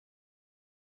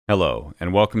Hello,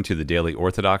 and welcome to the Daily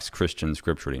Orthodox Christian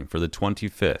Scripture reading for the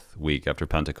 25th week after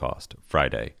Pentecost,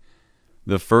 Friday.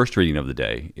 The first reading of the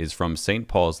day is from St.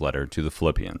 Paul's letter to the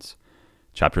Philippians,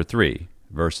 chapter 3,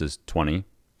 verses 20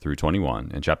 through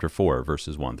 21, and chapter 4,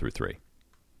 verses 1 through 3.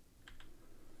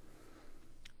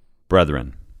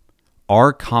 Brethren,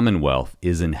 our commonwealth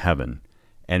is in heaven,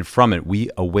 and from it we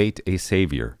await a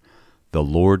Savior, the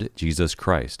Lord Jesus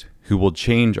Christ, who will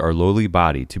change our lowly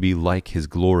body to be like his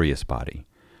glorious body,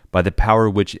 by the power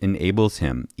which enables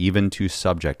him even to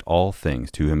subject all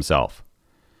things to himself.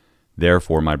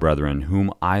 Therefore, my brethren, whom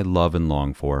I love and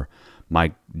long for,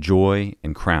 my joy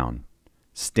and crown,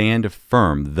 stand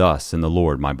firm thus in the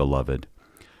Lord, my beloved.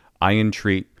 I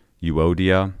entreat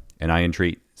Euodia and I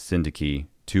entreat Syntyche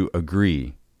to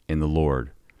agree in the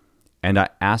Lord. And I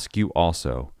ask you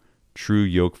also, true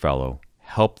yokefellow,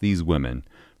 help these women,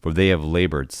 for they have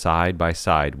labored side by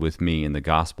side with me in the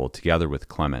gospel, together with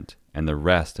Clement and the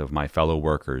rest of my fellow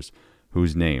workers,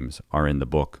 whose names are in the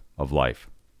book of life.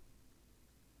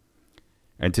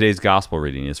 And today's gospel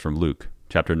reading is from Luke,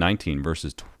 chapter 19,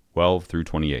 verses 12 through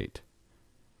 28.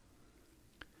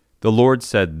 The Lord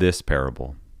said this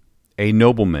parable: A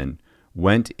nobleman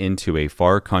went into a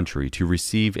far country to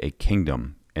receive a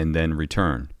kingdom and then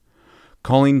return.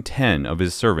 Calling 10 of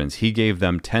his servants, he gave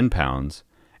them 10 pounds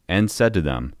and said to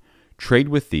them, Trade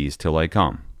with these till I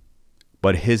come.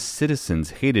 But his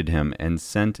citizens hated him and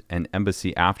sent an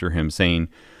embassy after him, saying,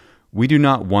 We do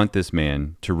not want this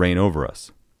man to reign over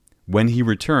us. When he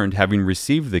returned, having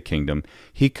received the kingdom,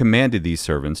 he commanded these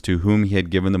servants to whom he had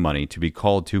given the money to be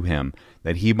called to him,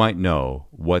 that he might know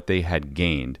what they had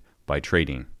gained by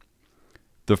trading.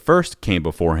 The first came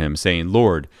before him, saying,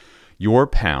 Lord, your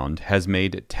pound has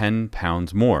made 10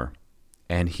 pounds more.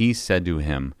 And he said to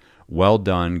him, Well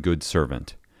done, good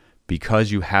servant.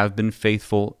 Because you have been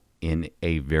faithful in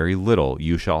a very little,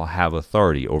 you shall have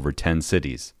authority over 10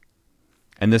 cities.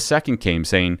 And the second came,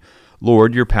 saying,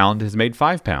 Lord, your pound has made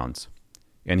 5 pounds.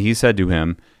 And he said to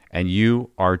him, And you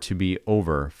are to be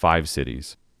over 5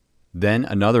 cities. Then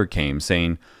another came,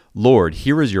 saying, Lord,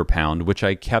 here is your pound, which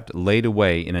I kept laid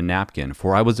away in a napkin,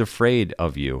 for I was afraid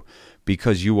of you,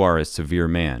 because you are a severe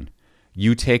man.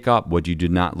 You take up what you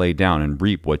did not lay down, and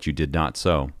reap what you did not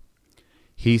sow.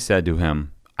 He said to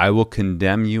him, I will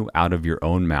condemn you out of your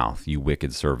own mouth, you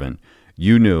wicked servant.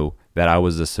 You knew that I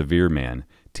was a severe man,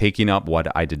 taking up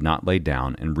what I did not lay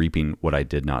down and reaping what I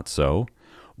did not sow.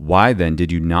 Why then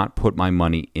did you not put my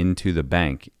money into the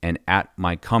bank, and at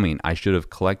my coming I should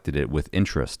have collected it with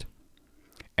interest?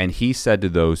 And he said to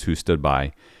those who stood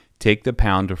by, Take the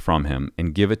pound from him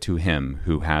and give it to him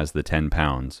who has the 10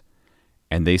 pounds.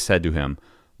 And they said to him,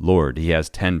 Lord, he has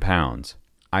 10 pounds.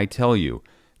 I tell you,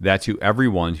 that to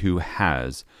everyone who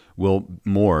has will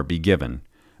more be given,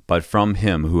 but from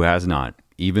him who has not,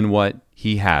 even what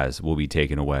he has will be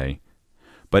taken away.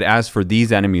 But as for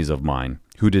these enemies of mine,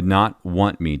 who did not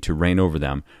want me to reign over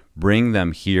them, bring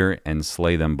them here and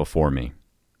slay them before me.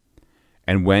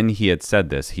 And when he had said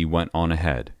this, he went on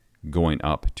ahead, going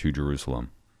up to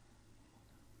Jerusalem.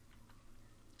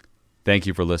 Thank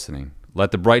you for listening.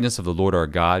 Let the brightness of the Lord our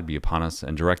God be upon us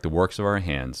and direct the works of our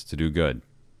hands to do good.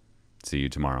 See you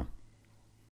tomorrow.